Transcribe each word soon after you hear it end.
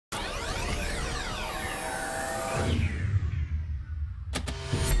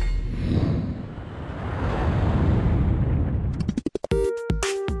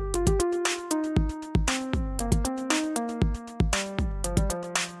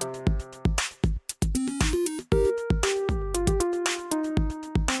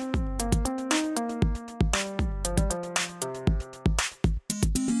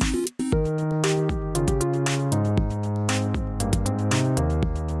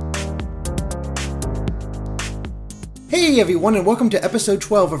Hey everyone, and welcome to episode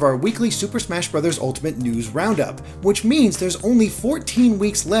 12 of our weekly Super Smash Bros. Ultimate News Roundup, which means there's only 14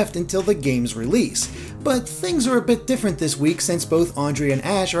 weeks left until the game's release. But things are a bit different this week since both Andre and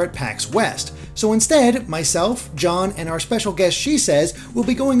Ash are at PAX West. So instead, myself, John, and our special guest Shesez will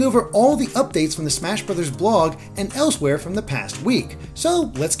be going over all the updates from the Smash Bros. Blog and elsewhere from the past week.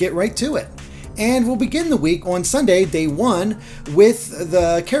 So let's get right to it. And we'll begin the week on Sunday, day 1, with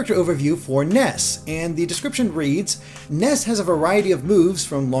the character overview for Ness. And the description reads, Ness has a variety of moves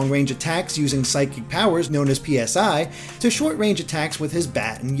from long-range attacks using psychic powers known as PSI to short-range attacks with his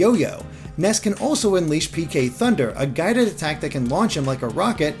bat and yo-yo. Ness can also unleash PK Thunder, a guided attack that can launch him like a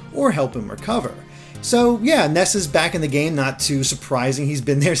rocket or help him recover. So yeah, Ness is back in the game, not too surprising, he's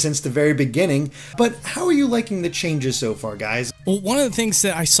been there since the very beginning, but how are you liking the changes so far, guys? Well, one of the things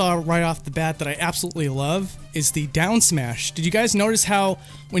that I saw right off the bat that I absolutely love is the down smash. Did you guys notice how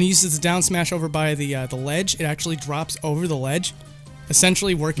when he uses the down smash over by the ledge, it actually drops over the ledge,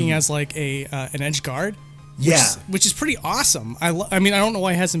 essentially working as like an edge guard? Which is pretty awesome. I mean, I don't know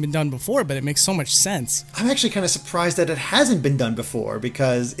why it hasn't been done before, but it makes so much sense. I'm actually kind of surprised that it hasn't been done before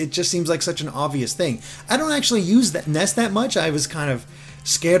because it just seems like such an obvious thing. I don't actually use that Ness that much. I was kind of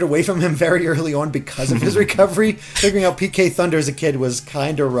scared away from him very early on because of his recovery. Figuring out PK Thunder as a kid was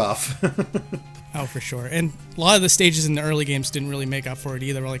kind of rough. Oh, for sure. And a lot of the stages in the early games didn't really make up for it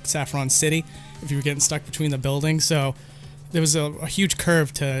either, like Saffron City, if you were getting stuck between the buildings. So there was a huge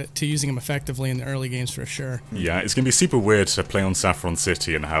curve to using him effectively in the early games for sure. Yeah, it's going to be super weird to play on Saffron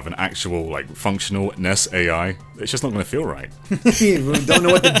City and have an actual, like, functional Ness AI. It's just not going to feel right. You don't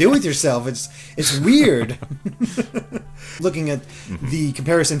know what to do with yourself. It's weird. Looking at the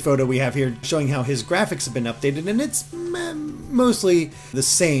comparison photo we have here showing how his graphics have been updated, and it's mostly the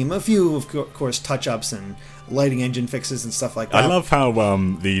same. A few, of course, touch-ups and lighting engine fixes and stuff like that. I love how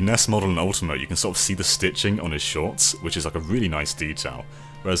the Ness model in Ultimate, you can sort of see the stitching on his shorts, which is like a really nice detail,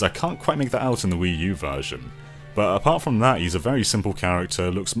 whereas I can't quite make that out in the Wii U version. But apart from that, he's a very simple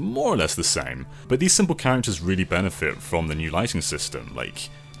character, looks more or less the same, but these simple characters really benefit from the new lighting system. Like,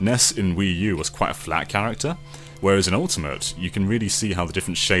 Ness in Wii U was quite a flat character, whereas in Ultimate, you can really see how the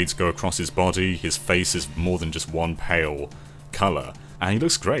different shades go across his body, his face is more than just one pale colour. And he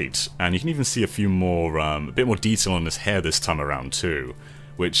looks great, and you can even see a bit more detail on his hair this time around too,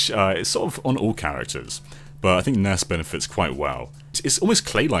 which is sort of on all characters, but I think Ness benefits quite well. It's almost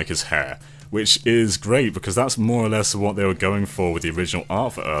clay-like his hair, which is great because that's more or less what they were going for with the original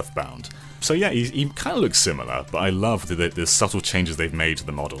art for Earthbound. So yeah, he kind of looks similar, but I love the subtle changes they've made to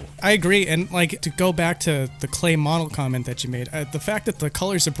the model. I agree, and like to go back to the clay model comment that you made, the fact that the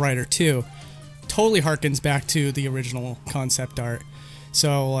colors are brighter too, totally harkens back to the original concept art.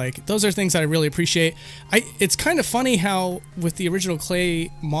 So, like, those are things that I really appreciate. It's kind of funny how, with the original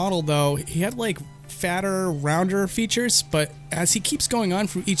clay model, though, he had, like, fatter, rounder features, but as he keeps going on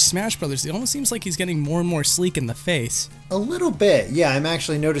through each Smash Brothers, it almost seems like he's getting more and more sleek in the face. A little bit, yeah, I'm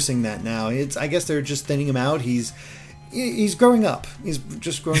actually noticing that now. I guess they're just thinning him out. He's growing up. He's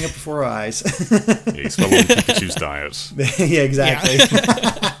just growing up before our eyes. Yeah, he's following Pikachu's diet. Yeah, exactly.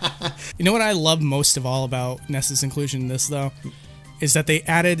 Yeah. You know what I love most of all about Ness's inclusion in this, though? Is that they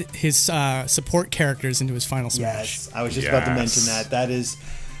added his support characters into his final Smash. Yes, I was just about to mention that. That is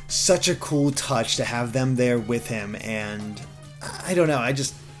such a cool touch to have them there with him, and I don't know,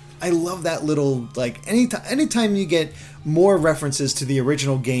 I love that little, like, anytime you get more references to the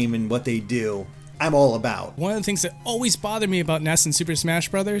original game and what they do, I'm all about. One of the things that always bothered me about Ness in Super Smash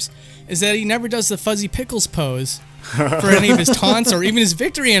Bros. Is that he never does the Fuzzy Pickles pose for any of his taunts or even his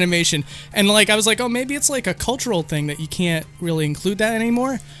victory animation. And like I was like, oh, maybe it's like a cultural thing that you can't really include that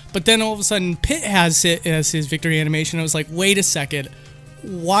anymore. But then all of a sudden Pit has it as his victory animation. I was like, wait a second,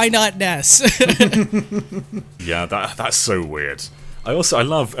 why not Ness? Yeah, that's so weird. I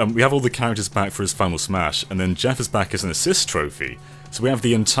love, we have all the characters back for his final Smash, and then Jeff is back as an assist trophy. So we have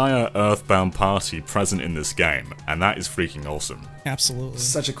the entire Earthbound party present in this game, and that is freaking awesome. Absolutely.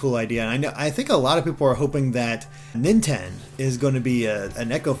 Such a cool idea. And I think a lot of people are hoping that Nintendo is going to be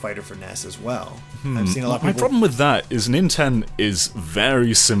an Echo Fighter for Ness as well. I've seen a lot of people. My problem with that is Nintendo is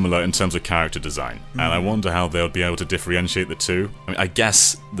very similar in terms of character design, and I wonder how they'll be able to differentiate the two. I mean, I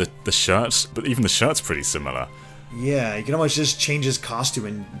guess the shirts, but even the shirt's pretty similar. Yeah, you can almost just change his costume,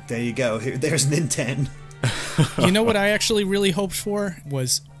 and there you go. There's Nintendo. You know what I actually really hoped for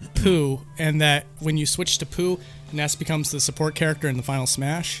was Pooh, and that when you switch to Pooh, Ness becomes the support character in the final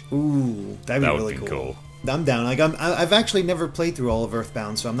Smash. Ooh, that'd be really cool. I'm down. Like I've actually never played through all of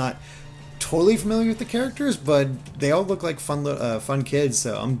Earthbound, so I'm not totally familiar with the characters, but they all look like fun kids,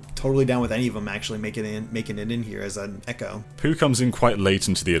 so I'm totally down with any of them actually making it in here as an Echo. Pooh comes in quite late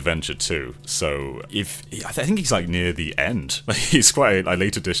into the adventure too, so I think he's like near the end. He's quite a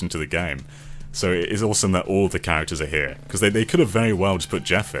late addition to the game. So it is awesome that all the characters are here, because they could have very well just put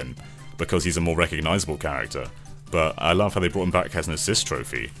Jeff in, because he's a more recognisable character. But I love how they brought him back as an assist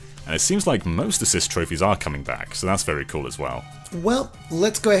trophy, and it seems like most assist trophies are coming back, so that's very cool as well. Well,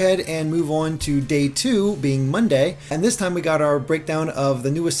 let's go ahead and move on to day 2, being Monday, and this time we got our breakdown of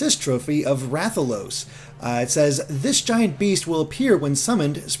the new assist trophy of Rathalos. It says, this giant beast will appear when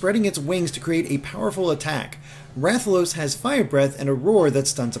summoned, spreading its wings to create a powerful attack. Rathalos has fire breath and a roar that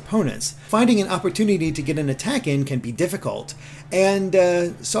stuns opponents. Finding an opportunity to get an attack in can be difficult. And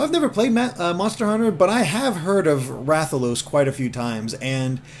so I've never played Monster Hunter, but I have heard of Rathalos quite a few times,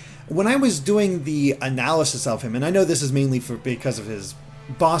 and when I was doing the analysis of him, and I know this is mainly because of his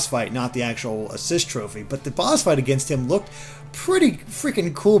boss fight, not the actual assist trophy, but the boss fight against him looked pretty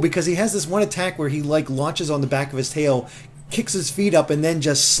freaking cool, because he has this one attack where he like launches on the back of his tail, kicks his feet up, and then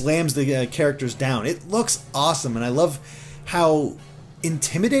just slams the characters down. It looks awesome, and I love how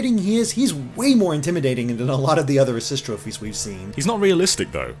intimidating he is. He's way more intimidating than a lot of the other assist trophies we've seen. He's not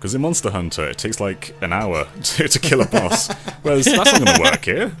realistic though, because in Monster Hunter it takes like an hour to kill a boss, whereas that's not going to work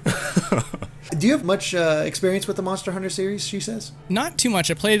here. Do you have much experience with the Monster Hunter series, Shesez? Not too much.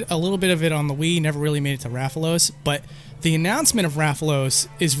 I played a little bit of it on the Wii, never really made it to Rathalos, but the announcement of Rathalos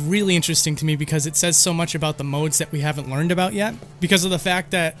is really interesting to me because it says so much about the modes that we haven't learned about yet. Because of the fact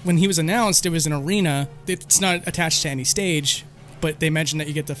that when he was announced, it was an arena. It's not attached to any stage, but they mentioned that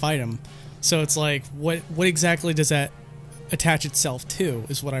you get to fight him. So it's like, what exactly does that attach itself to,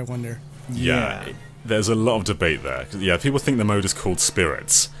 is what I wonder. Yeah, there's a lot of debate there. Yeah, people think the mode is called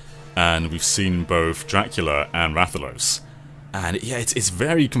Spirits, and we've seen both Dracula and Rathalos. And yeah, it's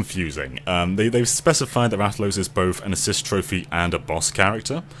very confusing. They've specified that Rathalos is both an assist trophy and a boss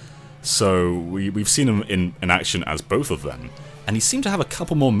character. So we've seen him in action as both of them. And he seemed to have a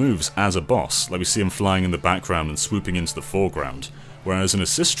couple more moves as a boss, like we see him flying in the background and swooping into the foreground. Whereas an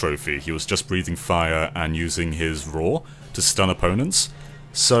assist trophy, he was just breathing fire and using his roar to stun opponents.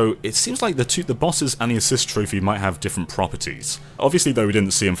 So it seems like the bosses and the assist trophy might have different properties. Obviously though, we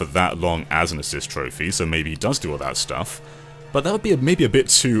didn't see him for that long as an assist trophy, so maybe he does do all that stuff. But that would be maybe a bit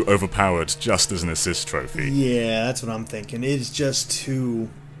too overpowered just as an assist trophy. Yeah, that's what I'm thinking. It's just too...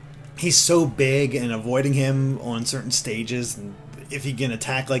 He's so big, and avoiding him on certain stages, and if he can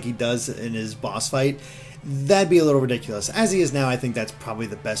attack like he does in his boss fight, that'd be a little ridiculous. As he is now, I think that's probably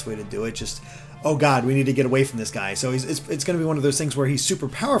the best way to do it. Just, oh god, we need to get away from this guy. So it's going to be one of those things where he's super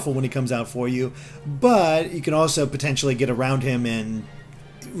powerful when he comes out for you, but you can also potentially get around him and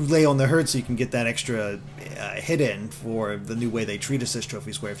lay on the hurt so you can get that extra hit in for the new way they treat assist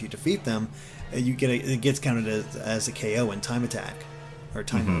trophies, where if you defeat them, it gets counted as a KO in time attack, or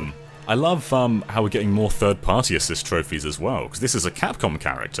time mode. I love how we're getting more third-party assist trophies as well, because this is a Capcom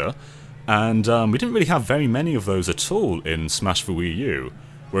character, and we didn't really have very many of those at all in Smash for Wii U,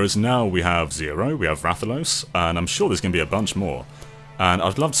 whereas now we have Zero, we have Rathalos, and I'm sure there's going to be a bunch more. And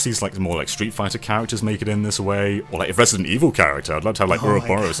I'd love to see more like Street Fighter characters make it in this way, or like a Resident Evil character. I'd love to have like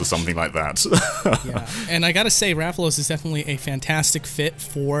Ouroboros or something like that. Yeah, and I gotta say, Rathalos is definitely a fantastic fit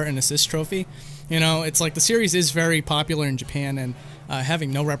for an assist trophy. You know, it's like the series is very popular in Japan, and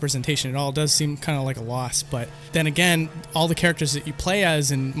having no representation at all does seem kind of like a loss. But then again, all the characters that you play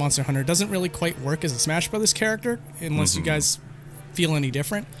as in Monster Hunter doesn't really quite work as a Smash Brothers character, unless you guys feel any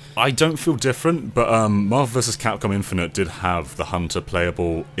different. I don't feel different, but Marvel vs. Capcom Infinite did have the Hunter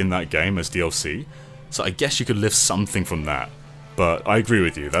playable in that game as DLC, so I guess you could lift something from that. But I agree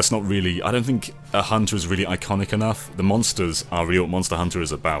with you, that's not really... I don't think a Hunter is really iconic enough. The monsters are really what Monster Hunter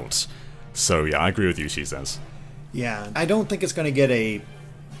is about. So yeah, I agree with you, Shesez. Yeah, I don't think it's going to get a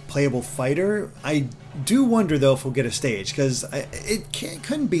playable fighter. I do wonder though if we'll get a stage, because it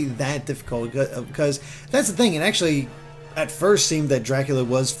couldn't be that difficult, because that's the thing. It actually at first seemed that Dracula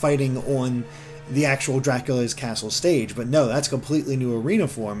was fighting on the actual Dracula's castle stage, but no, that's a completely new arena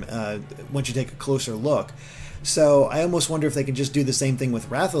form once you take a closer look. So I almost wonder if they can just do the same thing with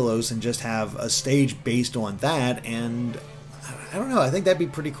Rathalos and just have a stage based on that, and I don't know, I think that'd be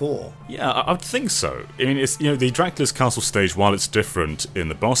pretty cool. Yeah, I would think so. I mean, it's, the Dracula's castle stage, while it's different in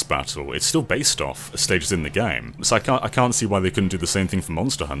the boss battle, it's still based off stages in the game. So I can't see why they couldn't do the same thing for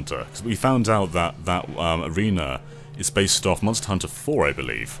Monster Hunter, because we found out that arena is based off Monster Hunter 4, I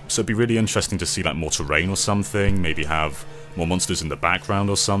believe. So it'd be really interesting to see like more terrain or something, maybe have more monsters in the background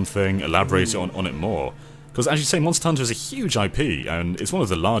or something, elaborate on it more. Because as you say, Monster Hunter is a huge IP, and it's one of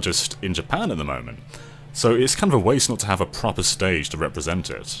the largest in Japan at the moment. So it's kind of a waste not to have a proper stage to represent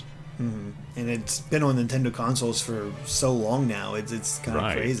it. And it's been on Nintendo consoles for so long now. It's kind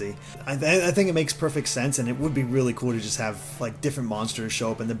of crazy. I think it makes perfect sense, and it would be really cool to just have like different monsters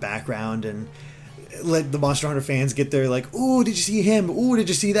show up in the background and let the Monster Hunter fans get their like, "Ooh, did you see him? Ooh, did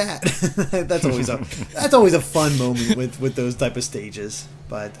you see that?" that's always a fun moment with those type of stages.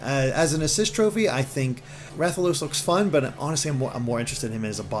 But as an assist trophy, I think Rathalos looks fun, but honestly, I'm more interested in him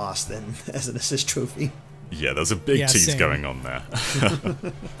as a boss than as an assist trophy. Yeah, there's a big tease going on there.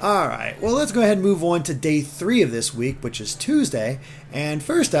 Alright, well let's go ahead and move on to day 3 of this week, which is Tuesday. And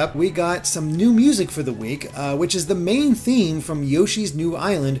first up, we got some new music for the week, which is the main theme from Yoshi's New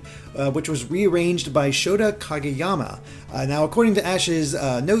Island, which was rearranged by Shota Kageyama. Now, according to Ash's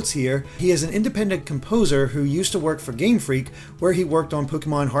notes here, he is an independent composer who used to work for Game Freak, where he worked on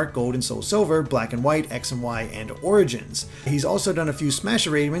Pokemon Heart Gold and Soul Silver, Black and White, X and Y, and Origins. He's also done a few Smash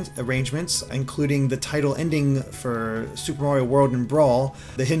arrangements, including the title ending for Super Mario World and Brawl,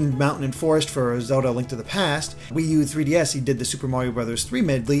 the Hidden Mountain and Forest for Zelda A Link to the Past. Wii U 3DS, he did the Super Mario Bros. 3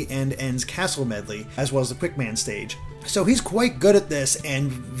 medley and End's Castle medley, as well as the Quickman stage. So he's quite good at this,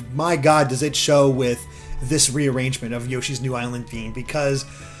 and my god does it show with this rearrangement of Yoshi's New Island theme, because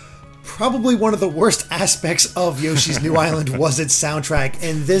probably one of the worst aspects of Yoshi's New Island was its soundtrack,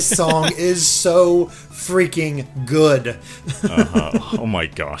 and this song is so freaking good. Oh my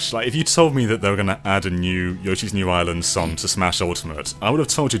gosh. Like, if you told me that they were going to add a new Yoshi's New Island song to Smash Ultimate, I would have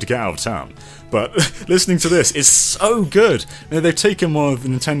told you to get out of town. But listening to this is so good. You know, they've taken one of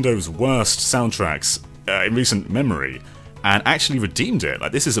Nintendo's worst soundtracks in recent memory and actually redeemed it.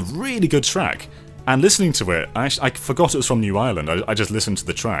 Like, this is a really good track. And listening to it, I forgot it was from New Island. I just listened to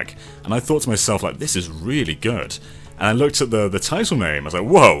the track, and I thought to myself, like, this is really good. And I looked at the title name, I was like,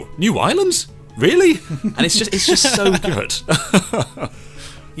 whoa, New Island? Really? And it's just so good.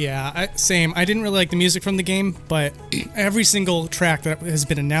 Yeah, same. I didn't really like the music from the game, but every single track that has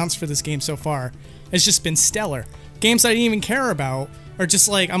been announced for this game so far has just been stellar. Games I didn't even care about are just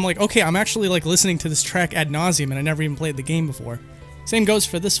like, I'm like, okay, I'm actually like listening to this track ad nauseum, and I never even played the game before. Same goes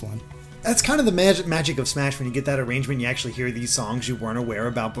for this one. That's kind of the magic of Smash, when you get that arrangement, you actually hear these songs you weren't aware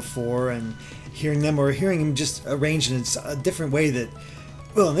about before, and hearing them just arranged in a different way that,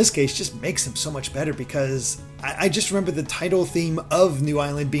 well, in this case, just makes them so much better, because I just remember the title theme of New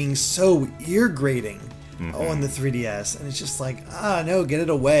Island being so ear-grating on the 3DS, and it's just like, no, get it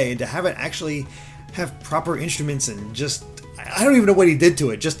away, and to have it actually have proper instruments and just, I don't even know what he did to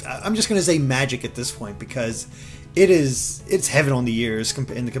it, I'm just going to say magic at this point, because it's heaven on the ears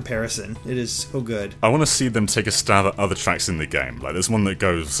in the comparison. It is so good. I want to see them take a stab at other tracks in the game. Like, there's one that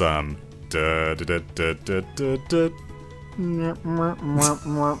goes da da da da da da da. I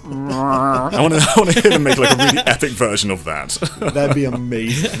want to hear them make like a really epic version of that. That'd be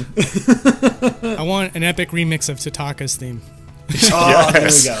amazing. I want an epic remix of Tataka's theme. Oh,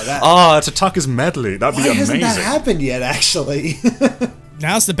 yes. There we go. Tataka's medley. That'd be amazing. Why hasn't that happened yet, actually?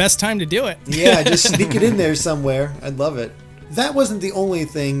 Now's the best time to do it. Yeah, just sneak it in there somewhere. I'd love it. That wasn't the only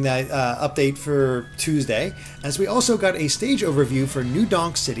thing that update for Tuesday, as we also got a stage overview for New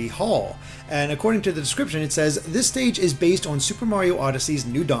Donk City Hall. And according to the description, it says, this stage is based on Super Mario Odyssey's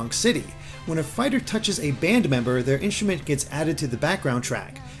New Donk City. When a fighter touches a band member, their instrument gets added to the background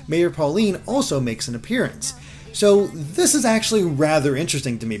track. Mayor Pauline also makes an appearance. So this is actually rather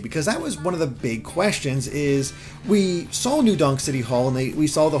interesting to me, because that was one of the big questions. Is we saw New Donk City Hall, and we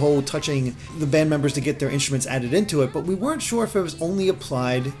saw the whole touching the band members to get their instruments added into it, but we weren't sure if it was only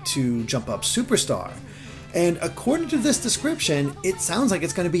applied to Jump Up Superstar. And according to this description, it sounds like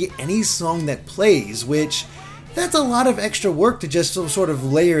it's going to be any song that plays, which that's a lot of extra work to just sort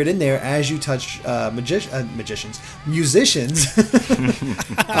of layer it in there as you touch musicians.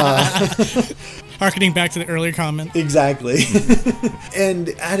 Harkening back to the earlier comment. Exactly. And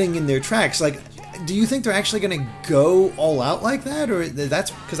adding in their tracks. Like, do you think they're actually going to go all out like that? Or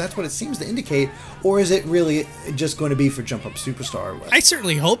that's because that's what it seems to indicate? Or is it really just going to be for Jump Up Superstar? I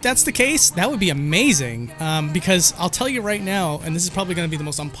certainly hope that's the case. That would be amazing. Because I'll tell you right now, and this is probably going to be the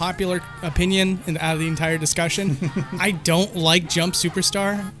most unpopular opinion out of the entire discussion, I don't like Jump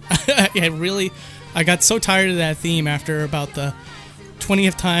Superstar. I got so tired of that theme after about the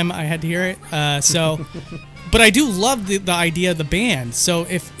 20th time I had to hear it. But I do love the idea of the band. So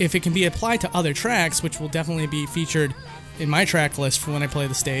if it can be applied to other tracks, which will definitely be featured in my track list for when I play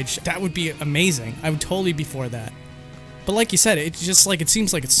the stage, that would be amazing. I would totally be for that. But like you said, it's just like, it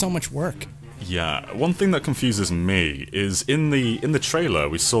seems like it's so much work. Yeah, one thing that confuses me is in the trailer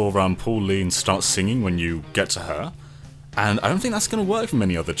we saw Pauline start singing when you get to her. And I don't think that's going to work for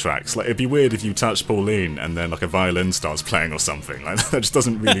many other tracks. Like, it'd be weird if you touch Pauline and then like a violin starts playing or something. Like, that just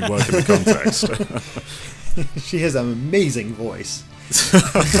doesn't really work in the context. She has an amazing voice.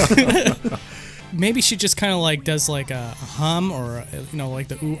 Maybe she just kind of like does like a hum or like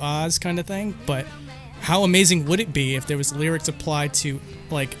the ooh-ahs kind of thing. But how amazing would it be if there was lyrics applied to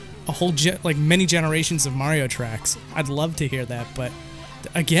like a whole like many generations of Mario tracks? I'd love to hear that, but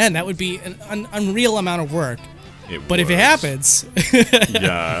again, that would be an unreal amount of work. But if it happens,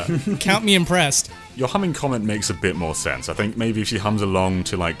 yeah, count me impressed. Your humming comment makes a bit more sense. I think maybe if she hums along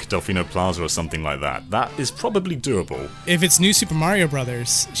to like Delfino Plaza or something like that, that is probably doable. If it's New Super Mario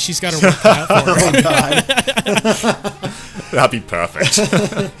Brothers, she's got to work that out for her. Oh god. That'd be perfect.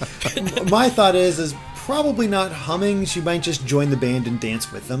 My thought is probably not humming. She might just join the band and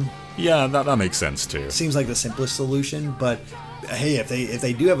dance with them. Yeah, that makes sense too. Seems like the simplest solution, but hey, if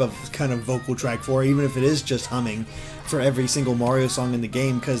they do have a kind of vocal track for her, even if it is just humming for every single Mario song in the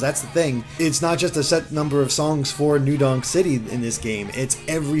game, because that's the thing, it's not just a set number of songs for New Donk City in this game, it's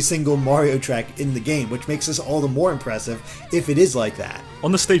every single Mario track in the game, which makes this all the more impressive if it is like that.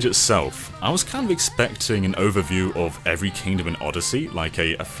 On the stage itself, I was kind of expecting an overview of every kingdom in Odyssey, like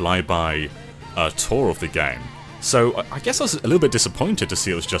a flyby tour of the game. So I guess I was a little bit disappointed to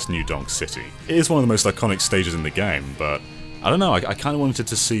see it was just New Donk City. It is one of the most iconic stages in the game, but I don't know, I kind of wanted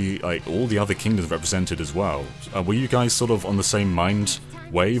to see like all the other kingdoms represented as well. Were you guys sort of on the same mind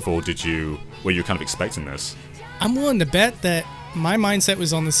wave, or were you kind of expecting this? I'm willing to bet that my mindset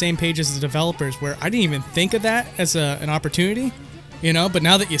was on the same page as the developers, where I didn't even think of that as an opportunity, but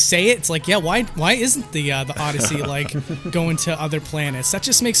now that you say it, it's like, yeah, why isn't the Odyssey like going to other planets? That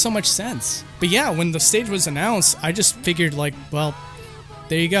just makes so much sense. But yeah, when the stage was announced, I just figured like, well,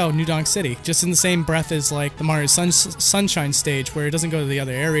 there you go, New Donk City. Just in the same breath as like the Mario Sunshine stage, where it doesn't go to the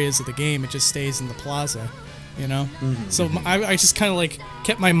other areas of the game, it just stays in the plaza, Mm-hmm. So I just kind of like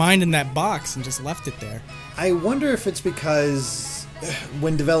kept my mind in that box and just left it there. I wonder if it's because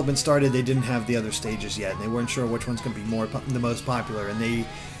when development started, they didn't have the other stages yet, and they weren't sure which one's going to be the most popular, and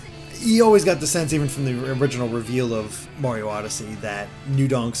you always got the sense, even from the original reveal of Mario Odyssey, that New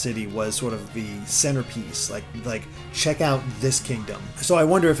Donk City was sort of the centerpiece, like check out this kingdom. So I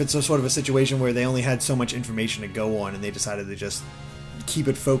wonder if it's a sort of a situation where they only had so much information to go on, and they decided to just keep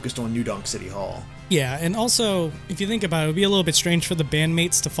it focused on New Donk City Hall. Yeah, and also, if you think about it, it would be a little bit strange for the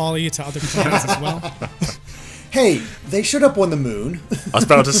bandmates to follow you to other planets as well. Hey, they showed up on the moon. I was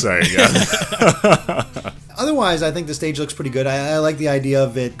about to say, yeah. Otherwise, I think the stage looks pretty good. I like the idea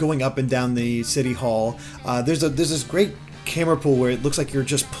of it going up and down the city hall. There's this great camera pull where it looks like you're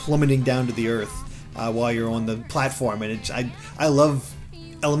just plummeting down to the earth while you're on the platform, and I love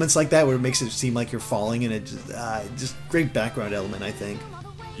elements like that where it makes it seem like you're falling, and it just great background element, I think.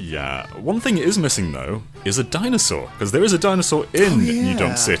 Yeah, one thing it is missing though is a dinosaur, because there is a dinosaur in New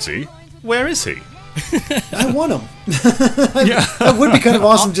Donk City. Where is he? I want him. Yeah. That would be kind of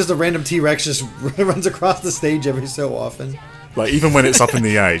awesome, just a random T-Rex just runs across the stage every so often. Like, even when it's up in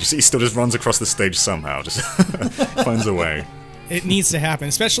the air, he still just runs across the stage somehow, just finds a way. It needs to happen,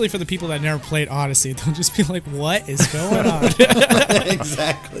 especially for the people that never played Odyssey. They'll just be like, what is going on?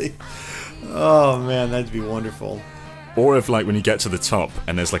 Exactly. Oh man, that'd be wonderful. Or if, like, when you get to the top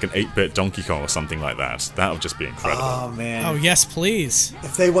and there's like an 8-bit Donkey Kong or something like that, that would just be incredible. Oh man. Oh yes, please.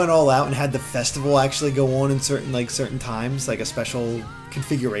 If they went all out and had the festival actually go on in certain times, like a special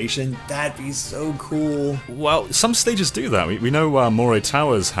configuration, that'd be so cool. Well, some stages do that. We know Moray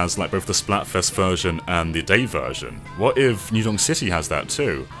Towers has like both the Splatfest version and the day version. What if New Donk City has that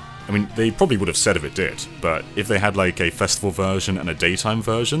too? I mean, they probably would have said if it did, but if they had like a festival version and a daytime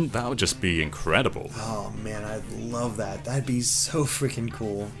version, that would just be incredible. Oh man, I'd love that. That'd be so freaking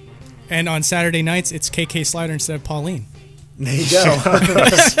cool. And on Saturday nights, it's KK Slider instead of Pauline. There you go.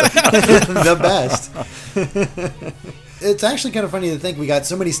 The best. It's actually kind of funny to think we got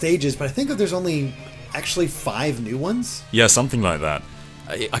so many stages, but I think that there's only actually 5 new ones. Yeah, something like that.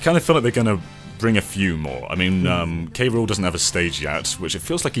 I kind of feel like they're going to bring a few more. I mean, K. Rool doesn't have a stage yet, which it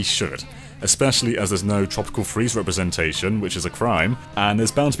feels like he should, especially as there's no Tropical Freeze representation, which is a crime, and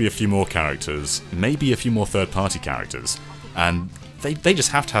there's bound to be a few more characters, maybe a few more third-party characters, and they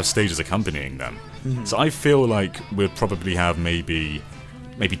just have to have stages accompanying them. So I feel like we'll probably have maybe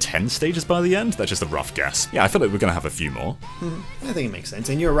 10 stages by the end. That's just a rough guess. Yeah, I feel like we're going to have a few more. I think it makes sense,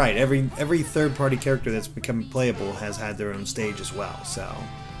 and you're right, every third-party character that's become playable has had their own stage as well, so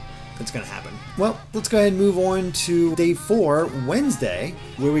it's going to happen. Well, let's go ahead and move on to day 4, Wednesday,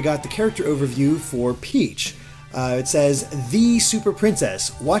 where we got the character overview for Peach. It says, "The Super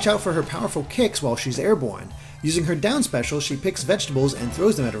Princess. Watch out for her powerful kicks while she's airborne. Using her down special, she picks vegetables and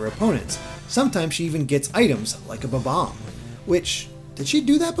throws them at her opponents. Sometimes she even gets items, like a bomb." Which, did she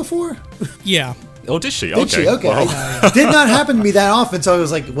do that before? Yeah. Oh, did she? Did she? Okay. Well. Did not happen to me that often, so I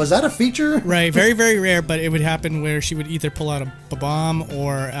was like, was that a feature? Right, very, very rare, but it would happen where she would either pull out a bomb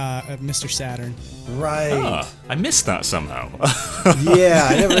or a Mr. Saturn. Right. Ah, I missed that somehow. Yeah,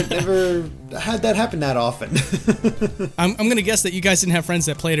 I never had that happen that often. I'm going to guess that you guys didn't have friends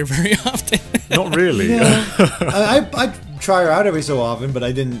that played her very often. Not really. No. I try her out every so often, but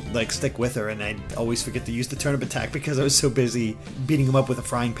I didn't like stick with her, and I'd always forget to use the turnip attack because I was so busy beating him up with a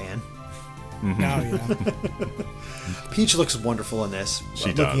frying pan. Oh, yeah. Peach looks wonderful in this. She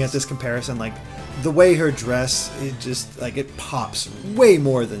Looking does. at this comparison, like the way her dress, it just like it pops way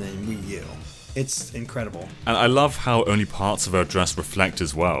more than in Wii U. It's incredible. And I love how only parts of her dress reflect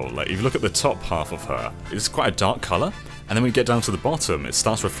as well. Like, if you look at the top half of her, it's quite a dark colour, and then when you get down to the bottom, it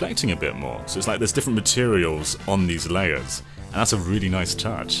starts reflecting a bit more. So it's like there's different materials on these layers, and that's a really nice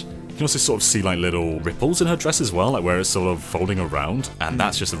touch. You can also sort of see like little ripples in her dress as well, like where it's sort of folding around, and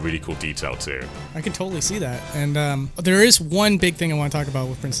that's just a really cool detail too. I can totally see that. And there is one big thing I want to talk about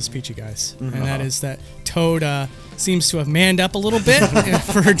with Princess Peach, you guys, and that is that Toad seems to have manned up a little bit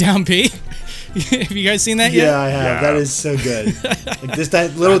for her down B. Have you guys seen that yet? Yeah, I have. Yeah. That is so good. Like just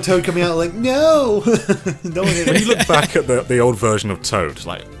that little Toad coming out like, no, don't hit When me. you look back at the old version of Toad,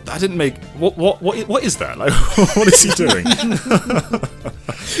 like, that didn't make... What is that? Like, what is he doing?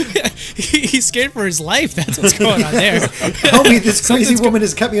 He's scared for his life. That's what's going on there. Homie, this crazy woman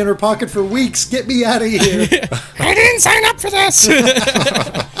has kept me in her pocket for weeks. Get me out of here. I didn't sign up for this.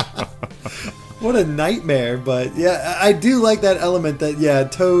 What a nightmare. But yeah, I do like that element that, yeah,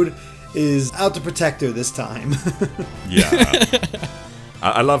 Toad is out to protect her this time. Yeah.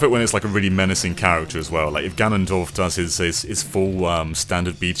 I love it when it's like a really menacing character as well. Like if Ganondorf does his full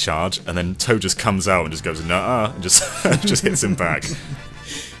standard B charge, and then Toad just comes out and just goes nah, and just just hits him back.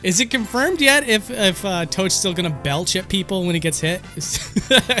 Is it confirmed yet if Toad's still gonna belch at people when he gets hit?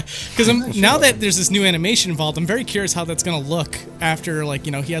 Because now that there's this new animation involved, I'm very curious how that's gonna look after, like,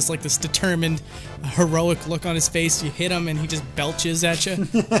 you know, he has like this determined, heroic look on his face. You hit him and he just belches at you.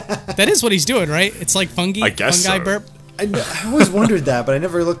 That is what he's doing, right? It's like fungi, I guess fungi so. burp. I always wondered that, but I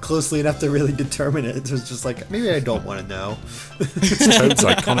never looked closely enough to really determine it. It was just like, maybe I don't want to know. It's Toad's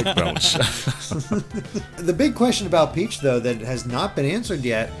iconic belch. The big question about Peach, though, that has not been answered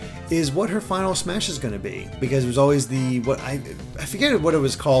yet is what her final smash is going to be. Because it was always I forget what it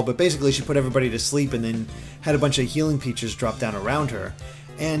was called, but basically she put everybody to sleep and then had a bunch of healing peaches drop down around her.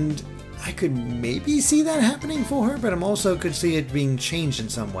 And I could maybe see that happening for her, but I'm also could see it being changed in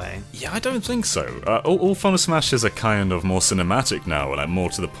some way. Yeah, I don't think so. All Final Smashes are kind of more cinematic now, like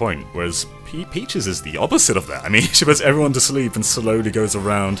more to the point, whereas Peaches is the opposite of that. I mean, she puts everyone to sleep and slowly goes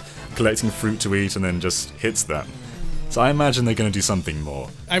around collecting fruit to eat and then just hits them. So I imagine they're going to do something more.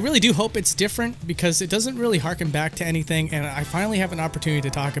 I really do hope it's different because it doesn't really harken back to anything, and I finally have an opportunity to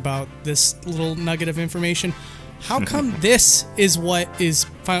talk about this little nugget of information. How come this is what is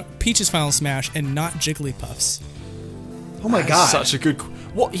Peach's Final Smash and not Jigglypuff's? Oh my god. Such a good...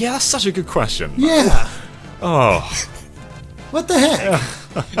 What? Yeah, that's such a good question. Yeah. Oh. What the heck?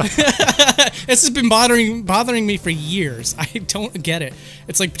 This has been bothering me for years. I don't get it.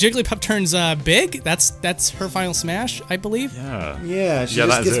 It's like Jigglypuff turns big. That's her Final Smash, I believe. Yeah. Yeah, she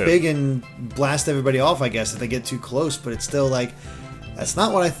just gets big and blasts everybody off, I guess, if they get too close, but it's still like, that's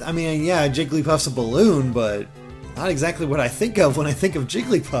not what I mean, yeah, Jigglypuff's a balloon, but not exactly what I think of when I think of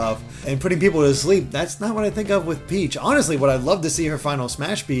Jigglypuff. And putting people to sleep, that's not what I think of with Peach. Honestly, what I'd love to see her final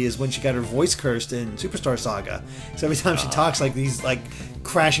smash be is when she got her voice cursed in Superstar Saga. So every time she talks, like these like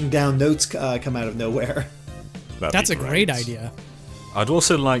crashing down notes come out of nowhere. That's a great idea. I'd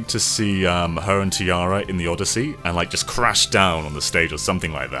also like to see her and Tiara in the Odyssey and like just crash down on the stage or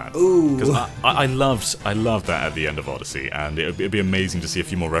something like that. Ooh. Because I loved that at the end of Odyssey, and it'd be amazing to see a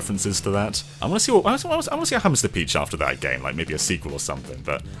few more references to that. I want to see what happens to Peach after that game, like maybe a sequel or something.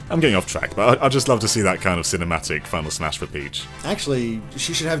 But I'm getting off track. But I'd just love to see that kind of cinematic final smash for Peach. Actually,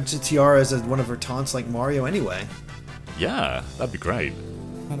 she should have Tiara as one of her taunts like Mario anyway. Yeah, that'd be great.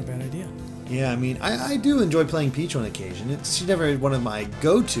 Not a bad idea. Yeah, I mean, I do enjoy playing Peach on occasion. She's never one of my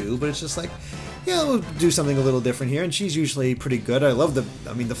go-to, but it's just like, yeah, we'll do something a little different here, and she's usually pretty good. I love the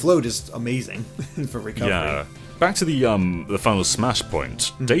float is amazing for recovery. Yeah. Back to the final smash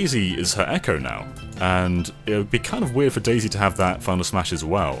point, Daisy is her Echo now, and it would be kind of weird for Daisy to have that final smash as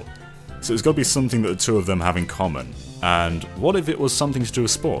well. So it's got to be something that the two of them have in common. And what if it was something to do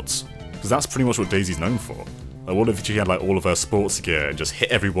with sports? Because that's pretty much what Daisy's known for. Like, what if she had like all of her sports gear and just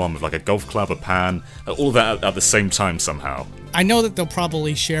hit everyone with like a golf club, a pan, all of that at the same time somehow? I know that they'll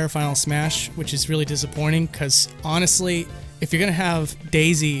probably share Final Smash, which is really disappointing because honestly, if you're gonna have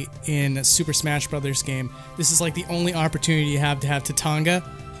Daisy in a Super Smash Bros. Game, this is like the only opportunity you have to have Tatanga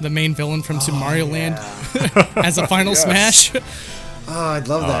the main villain from Super Mario Land as a final smash. Oh, I'd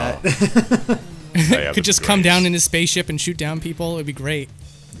love that. Could just come down in his spaceship and shoot down people. It'd be great.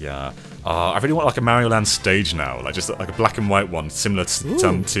 Yeah. I really want like a Mario Land stage now, like just like a black and white one, similar to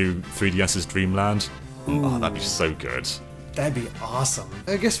 3DS's Dreamland. Oh, that'd be so good. That'd be awesome.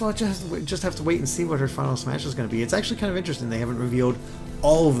 I guess we'll just have to wait and see what her final smash is going to be. It's actually kind of interesting. They haven't revealed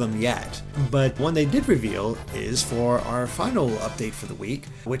all of them yet, but one they did reveal is for our final update for the week,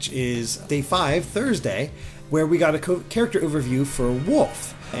 which is Day 5, Thursday, where we got a character overview for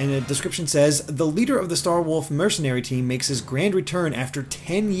Wolf. And the description says, the leader of the Star Wolf mercenary team makes his grand return after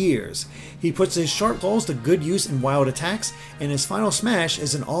 10 years. He puts his sharp claws to good use in wild attacks, and his final smash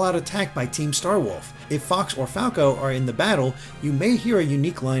is an all-out attack by Team Star Wolf. If Fox or Falco are in the battle, you may hear a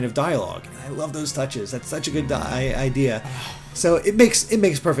unique line of dialogue. And I love those touches. That's such a good idea. So it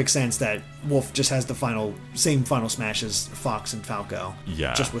makes perfect sense that Wolf just has the same final smash as Fox and Falco,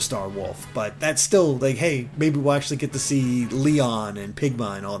 just with Star Wolf. But that's still like, hey, maybe we'll actually get to see Leon and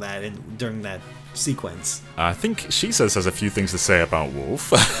Pigma and all that during that sequence. I think Shesez has a few things to say about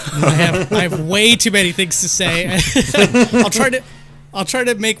Wolf. I have way too many things to say. I'll try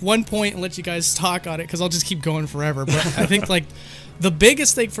to make one point and let you guys talk on it because I'll just keep going forever. But I think like the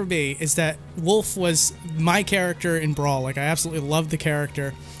biggest thing for me is that Wolf was my character in Brawl. Like I absolutely loved the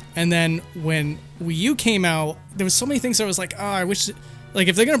character. And then when Wii U came out, there was so many things that I was like, oh, I wish, like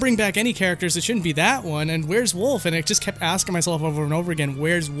if they're gonna bring back any characters, it shouldn't be that one. And where's Wolf? And I just kept asking myself over and over again,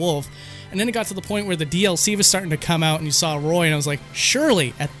 where's Wolf? And then it got to the point where the DLC was starting to come out and you saw Roy and I was like,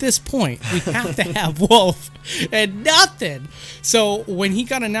 surely at this point we have to have Wolf, and nothing. So when he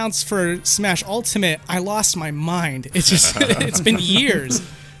got announced for Smash Ultimate, I lost my mind. It's just, it's been years.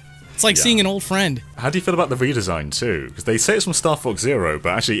 It's like seeing an old friend. How do you feel about the redesign too? Because they say it's from Star Fox Zero, but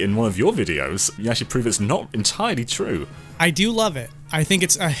actually in one of your videos, you actually prove it's not entirely true. I do love it. I think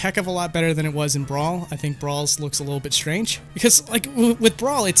it's a heck of a lot better than it was in Brawl. I think Brawl's looks a little bit strange. Because, like, with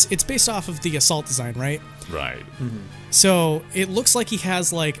Brawl, it's based off of the Assault design, right? Right. Mm-hmm. So, it looks like he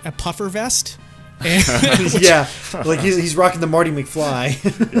has, like, a puffer vest. Yeah, like he's rocking the Marty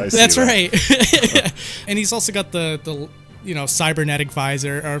McFly. Yeah, that's right. And he's also got the cybernetic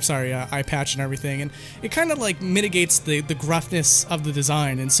visor, or sorry, eye patch and everything, and it kind of like mitigates the gruffness of the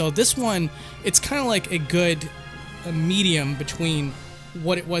design. And so this one, it's kind of like a medium between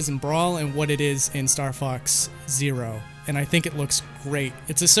what it was in Brawl and what it is in Star Fox Zero, and I think it looks great.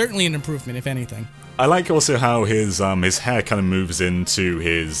 It's certainly an improvement, if anything. I like also how his hair kind of moves into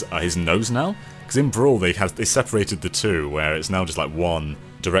his nose now, because in Brawl they separated the two, where it's now just like one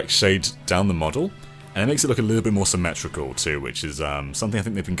direct shade down the model. And it makes it look a little bit more symmetrical too, which is something I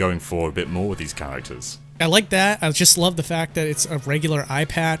think they've been going for a bit more with these characters. I like that. I just love the fact that it's a regular eye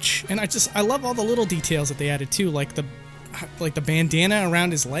patch, and I love all the little details that they added too, like the bandana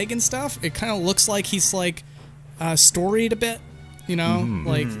around his leg and stuff. It kind of looks like he's like storied a bit,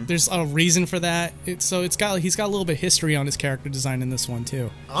 like there's a reason for that. He's got a little bit of history on his character design in this one too.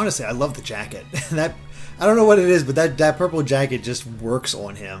 Honestly, I love the jacket. I don't know what it is, but that purple jacket just works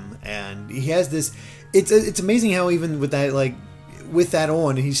on him, and he has this. It's amazing how even with that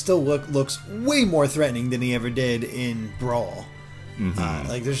on, he still looks way more threatening than he ever did in Brawl.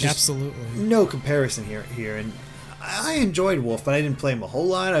 Like there's just absolutely no comparison here. And I enjoyed Wolf, but I didn't play him a whole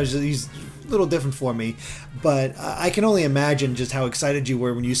lot. He's a little different for me, but I can only imagine just how excited you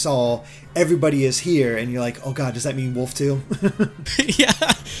were when you saw everybody is here, and you're like, oh god, does that mean Wolf too? Yeah.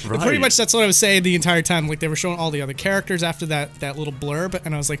 Right. Pretty much that's what I was saying the entire time. Like they were showing all the other characters after that little blurb,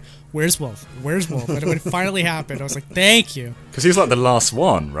 and I was like, "Where's Wolf? Where's Wolf?" And when it finally happened, I was like, "Thank you." Because he was like the last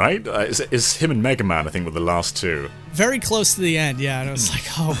one, right? Is him and Mega Man, I think, were the last two. Very close to the end, yeah. And I was like,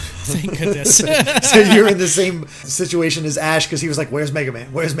 "Oh, thank goodness." So you're in the same situation as Ash because he was like, "Where's Mega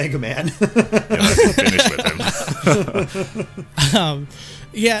Man? Where's Mega Man?" Finish with him.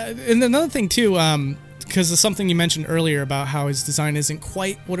 Yeah, and another thing too. Because of something you mentioned earlier about how his design isn't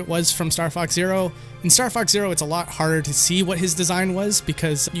quite what it was from Star Fox Zero. In Star Fox Zero, it's a lot harder to see what his design was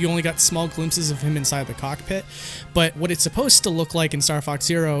because you only got small glimpses of him inside the cockpit. But what it's supposed to look like in Star Fox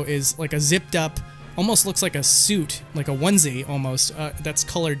Zero is like a zipped up, almost looks like a suit, like a onesie almost, that's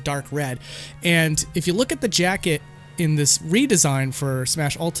colored dark red. And if you look at the jacket in this redesign for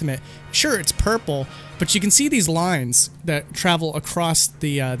Smash Ultimate, sure, it's purple, but you can see these lines that travel across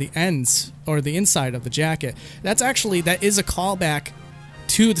the ends or the inside of the jacket. That is a callback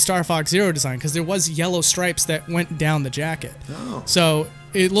to the Star Fox Zero design because there was yellow stripes that went down the jacket. Oh. So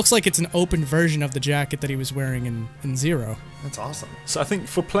it looks like it's an open version of the jacket that he was wearing in Zero. That's awesome. So I think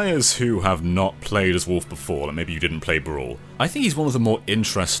for players who have not played as Wolf before, like maybe you didn't play Brawl, I think he's one of the more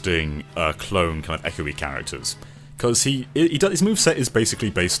interesting clone kind of echoey characters. because he does, his moveset is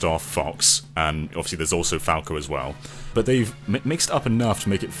basically based off Fox, and obviously there's also Falco as well, but they've mixed up enough to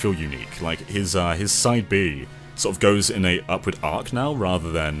make it feel unique. Like his side B sort of goes in a upward arc now,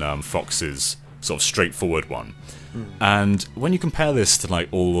 rather than Fox's sort of straightforward one. And when you compare this to like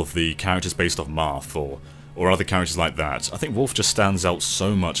all of the characters based off Marth or other characters like that, I think Wolf just stands out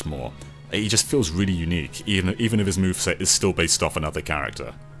so much more. He just feels really unique, even if his moveset is still based off another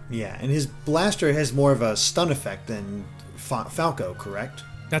character. Yeah, and his blaster has more of a stun effect than Falco, correct?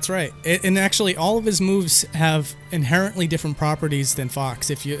 That's right. And actually, all of his moves have inherently different properties than Fox.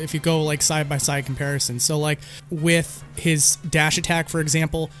 If you go like side-by-side comparison. So like with his dash attack, for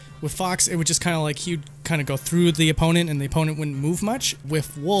example, with Fox, it would just kind of like he'd kind of go through the opponent and the opponent wouldn't move much.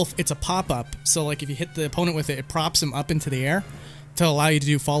 With Wolf, it's a pop-up. So like if you hit the opponent with it, it props him up into the air to allow you to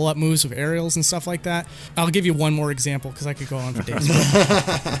do follow-up moves with aerials and stuff like that. I'll give you one more example because I could go on for days.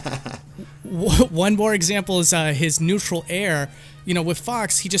 One more example is his neutral air. You know, with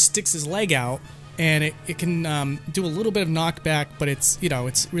Fox, he just sticks his leg out, and it can do a little bit of knockback, but it's, you know,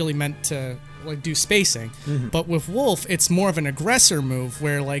 it's really meant to like do spacing. But with Wolf, it's more of an aggressor move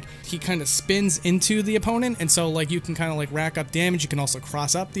where like he kind of spins into the opponent, and so like you can kind of like rack up damage. You can also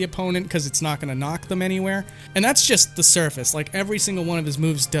cross up the opponent because it's not going to knock them anywhere. And that's just the surface. Like every single one of his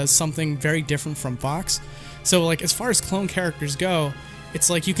moves does something very different from Fox. So like as far as clone characters go, it's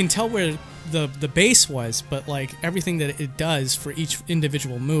like you can tell where the base was, but like everything that it does for each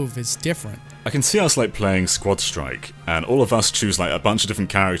individual move is different. I can see us like playing Squad Strike, and all of us choose like a bunch of different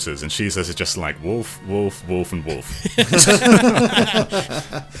characters, and Shesez is just like Wolf, Wolf, Wolf, and Wolf.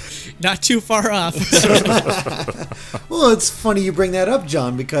 Not too far off. Well, it's funny you bring that up,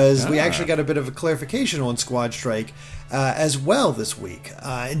 John, because we actually got a bit of a clarification on Squad Strike as well this week.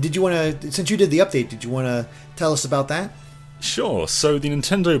 And did you want to, since you did the update, did you want to tell us about that? Sure, so the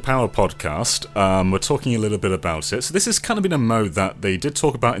Nintendo Power podcast, we're talking a little bit about it. So this has kind of been a mode that they did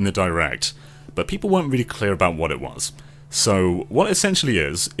talk about in the Direct, but people weren't really clear about what it was. So what it essentially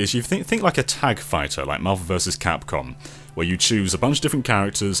is you think like a tag fighter, like Marvel vs. Capcom, where you choose a bunch of different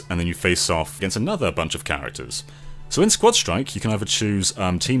characters and then you face off against another bunch of characters. So in Squad Strike, you can either choose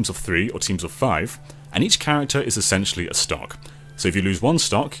teams of 3 or teams of 5, and each character is essentially a stock. So if you lose one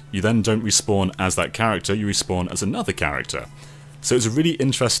stock, you then don't respawn as that character, you respawn as another character. So it's a really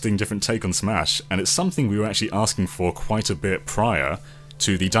interesting different take on Smash, and it's something we were actually asking for quite a bit prior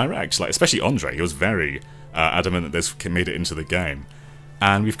to the Direct, like especially Andre. He was very adamant that this made it into the game.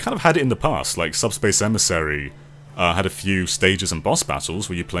 And we've kind of had it in the past, like Subspace Emissary had a few stages and boss battles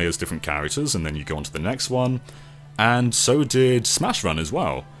where you play as different characters and then you go on to the next one, and so did Smash Run as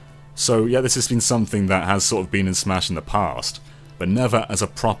well. So yeah, this has been something that has sort of been in Smash in the past, but never as a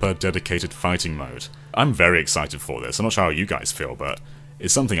proper dedicated fighting mode. I'm very excited for this. I'm not sure how you guys feel, but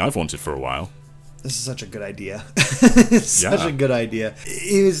it's something I've wanted for a while. This is such a good idea. It's such a good idea.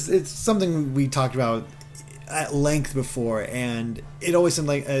 It's something we talked about at length before, and it always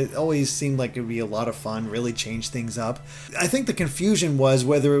seemed like it would be a lot of fun, really change things up. I think the confusion was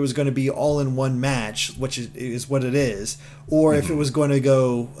whether it was going to be all in one match, which is what it is, or if it was going to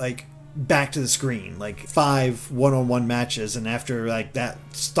go like back to the screen, like 5 one-on-one matches, and after like that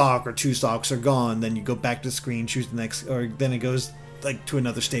stock or 2 stocks are gone, then you go back to the screen, choose the next, or then it goes like to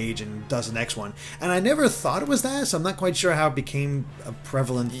another stage and does the next one. And I never thought it was that, so I'm not quite sure how it became a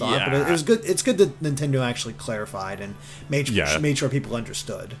prevalent thought, but it was good. It's good that Nintendo actually clarified and made sure people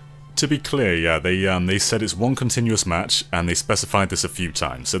understood. To be clear, yeah, they said it's one continuous match, and they specified this a few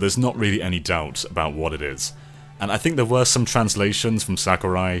times, so there's not really any doubt about what it is. And I think there were some translations from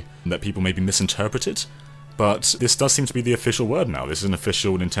Sakurai that people maybe misinterpreted, but this does seem to be the official word now. This is an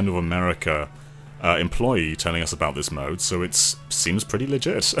official Nintendo of America employee telling us about this mode, so it seems pretty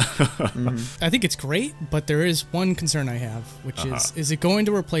legit. I think it's great, but there is one concern I have, which is it going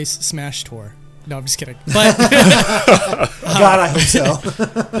to replace Smash Tour? No, I'm just kidding. But God, I hope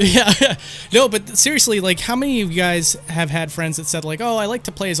so. Yeah, no, but seriously, like, how many of you guys have had friends that said, like, oh, I like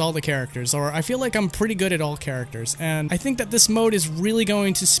to play as all the characters, or I feel like I'm pretty good at all characters? And I think that this mode is really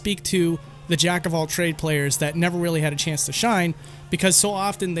going to speak to the jack-of-all-trade players that never really had a chance to shine, because so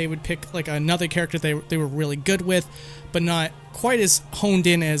often they would pick, like, another character they were really good with, but not quite as honed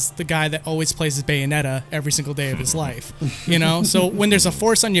in as the guy that always plays as Bayonetta every single day of his life, you know? So when there's a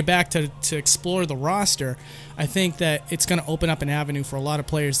force on your back to explore the roster, I think that it's going to open up an avenue for a lot of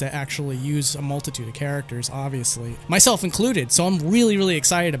players that actually use a multitude of characters, obviously. Myself included, so I'm really, really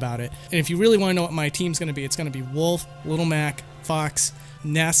excited about it. And if you really want to know what my team's going to be, it's going to be Wolf, Little Mac, Fox,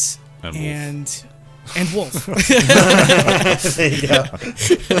 Ness, and Wolf. There you go.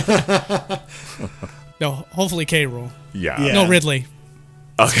 No, hopefully K. Rool. Yeah. No, Ridley.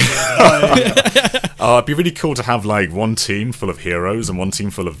 It'd be really cool to have like one team full of heroes and one team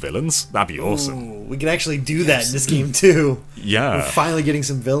full of villains. That'd be awesome. Ooh, we could actually do that in this game too. Yeah. We're finally getting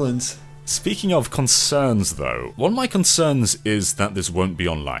some villains. Speaking of concerns though, one of my concerns is that this won't be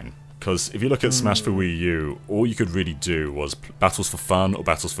online. Because if you look at Smash for Wii U, all you could really do was battles for fun or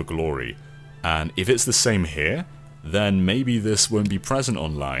battles for glory. And if it's the same here, then maybe this won't be present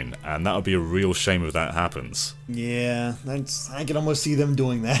online, and that would be a real shame if that happens. Yeah, I can almost see them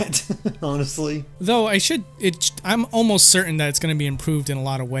doing that, honestly. Though I'm almost certain that it's going to be improved in a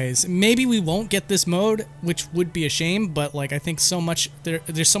lot of ways. Maybe we won't get this mode, which would be a shame, but like I think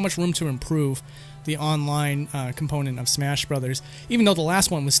there's so much room to improve the online component of Smash Brothers. Even though the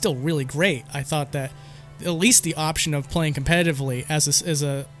last one was still really great, I thought that at least the option of playing competitively as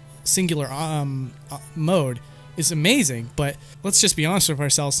a singular mode is amazing, but let's just be honest with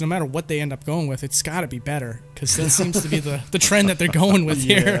ourselves, no matter what they end up going with, it's got to be better, because that seems to be the trend that they're going with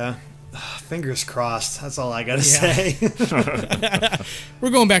here. Fingers crossed, that's all I gotta say. We're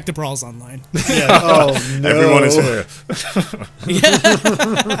going back to Brawls Online. Oh no. Everyone is here.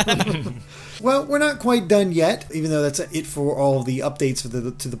 Well, we're not quite done yet, even though that's it for all of the updates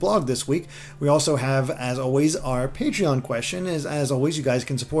to the blog this week. We also have, as always, our Patreon question. As always, you guys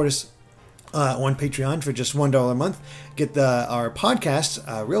can support us on Patreon for just $1 a month. Get our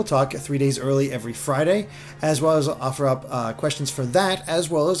podcast, Real Talk, 3 days early every Friday, as well as offer up questions for that,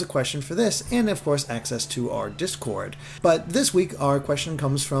 as well as a question for this, and of course access to our Discord. But this week our question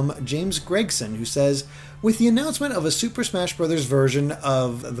comes from James Gregson, who says, with the announcement of a Super Smash Bros. Version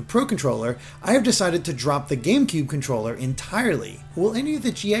of the Pro Controller, I have decided to drop the GameCube controller entirely. Will any of the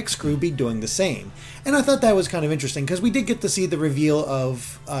GX crew be doing the same? And I thought that was kind of interesting, because we did get to see the reveal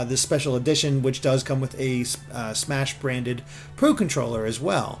of this special edition, which does come with a Smash branded Pro Controller as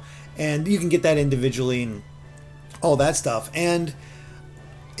well. And you can get that individually and all that stuff. And,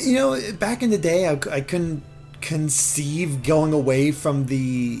 you know, back in the day, I couldn't conceive going away from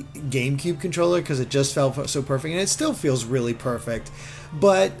the GameCube controller because it just felt so perfect, and it still feels really perfect.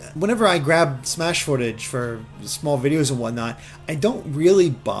 But whenever I grab Smash footage for small videos and whatnot, I don't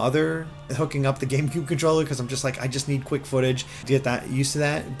really bother hooking up the GameCube controller because I'm just like, I just need quick footage to get that used to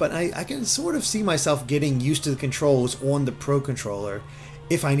that. But I can sort of see myself getting used to the controls on the Pro Controller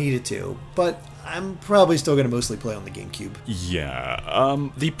if I needed to. But I'm probably still going to mostly play on the GameCube. Yeah,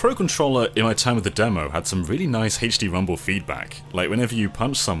 the Pro Controller in my time with the demo had some really nice HD rumble feedback. Like whenever you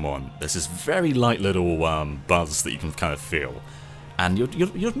punch someone, there's this very light little buzz that you can kind of feel. And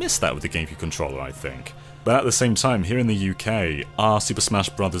you'd miss that with the GameCube controller, I think. But at the same time, here in the UK, our Super Smash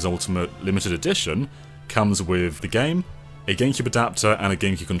Bros. Ultimate Limited Edition comes with the game, a GameCube adapter, and a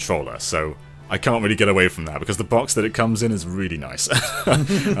GameCube controller, so I can't really get away from that, because the box that it comes in is really nice.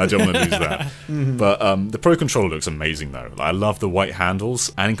 I don't want to lose that. But the Pro Controller looks amazing, though. I love the white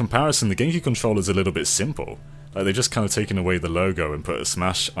handles, and in comparison, the GameCube controller is a little bit simple. Like, they've just kind of taken away the logo and put a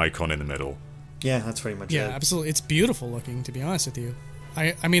Smash icon in the middle. Yeah, that's pretty much it. Yeah, absolutely. It's beautiful looking, to be honest with you.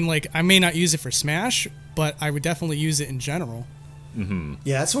 I mean, like, I may not use it for Smash, but I would definitely use it in general.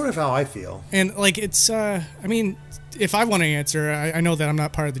 Yeah, that's sort of how I feel. And, like, it's, I mean, if I want to answer, I know that I'm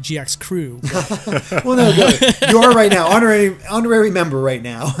not part of the GX crew. Well, no, go ahead. You are right now. Honorary member right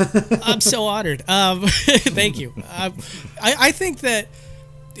now. I'm so honored. Thank you. I think that,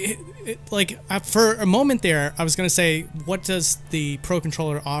 for a moment there, I was going to say, what does the Pro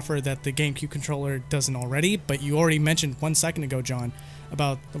Controller offer that the GameCube controller doesn't already? But you already mentioned 1 second ago, John,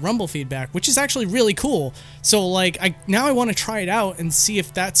 about the rumble feedback, which is actually really cool. So, like, now I want to try it out and see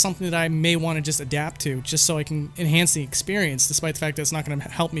if that's something that I may want to just adapt to, just so I can enhance the experience, despite the fact that it's not going to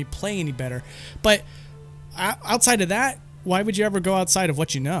help me play any better. But outside of that, why would you ever go outside of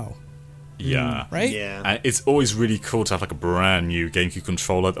what you know? Yeah. Right? Yeah. And it's always really cool to have like a brand new GameCube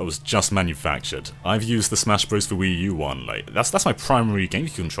controller that was just manufactured. I've used the Smash Bros. For Wii U one. Like that's my primary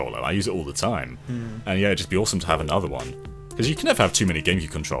GameCube controller. I use it all the time. And yeah, it'd just be awesome to have another one. Because you can never have too many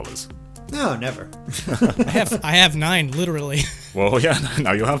GameCube controllers. No, never. I have 9, literally. Well, yeah,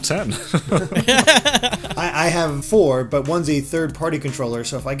 now you'll have 10. I have 4, but one's a third-party controller,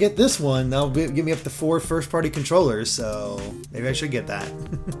 so if I get this one, that'll give me up to 4 first-party controllers, so maybe I should get that.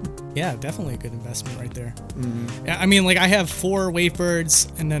 Yeah, definitely a good investment right there. Yeah, I mean, like, I have 4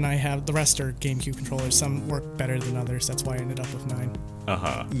 Wavebirds, and then I have the rest are GameCube controllers. Some work better than others, that's why I ended up with 9.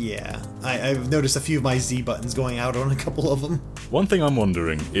 Yeah, I've noticed a few of my Z buttons going out on a couple of them. One thing I'm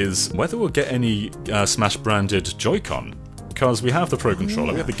wondering is whether we'll get any Smash-branded Joy-Con. Because we have the Pro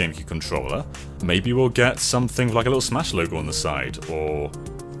Controller, we have the GameCube controller. Maybe we'll get something with like a little Smash logo on the side, or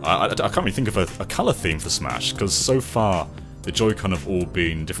I can't really think of a colour theme for Smash, because so far the Joy-Con have all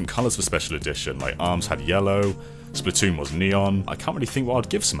been different colours for Special Edition, like ARMS had yellow, Splatoon was neon. I can't really think what I'd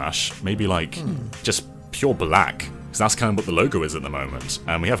give Smash, maybe like just pure black, because that's kind of what the logo is at the moment.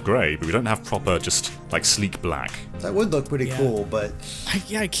 And we have grey, but we don't have proper just like sleek black. That would look pretty cool, but...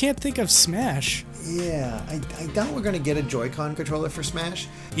 I can't think of Smash. Yeah, I doubt we're going to get a Joy-Con controller for Smash.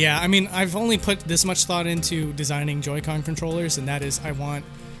 Yeah, I mean, I've only put this much thought into designing Joy-Con controllers, and that is I want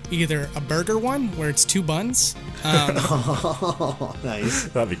either a burger one, where it's 2 buns. Oh, nice.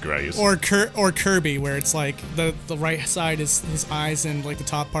 That'd be great. Or Kirby, where it's like the right side is his eyes and like the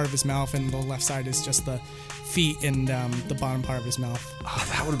top part of his mouth, and the left side is just the feet and the bottom part of his mouth. Oh,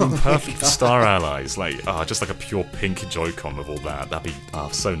 that would have been perfect for Star Allies. Like, just like a pure pink Joy-Con with all that. That'd be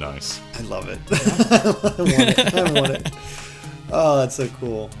so nice. I love it. I want it. I want it. Oh, that's so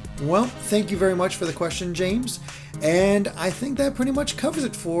cool. Well, thank you very much for the question, James. And I think that pretty much covers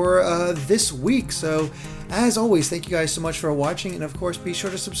it for this week. So, as always, thank you guys so much for watching. And of course, be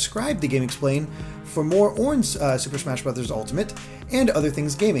sure to subscribe to GameXplain for more Orange Super Smash Bros. Ultimate and other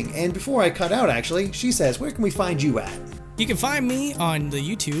things gaming. And before I cut out, actually, she says, where can we find you at? You can find me on the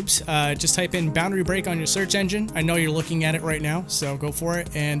YouTubes. Just type in Boundary Break on your search engine. I know you're looking at it right now, so go for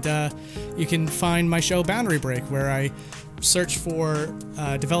it. And you can find my show Boundary Break, where I search for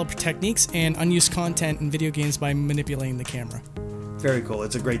developer techniques and unused content in video games by manipulating the camera. Very cool.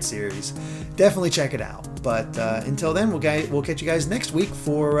 It's a great series. Definitely check it out. But until then, we'll catch you guys next week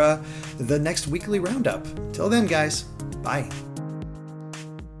for the next weekly roundup. Till then, guys. Bye.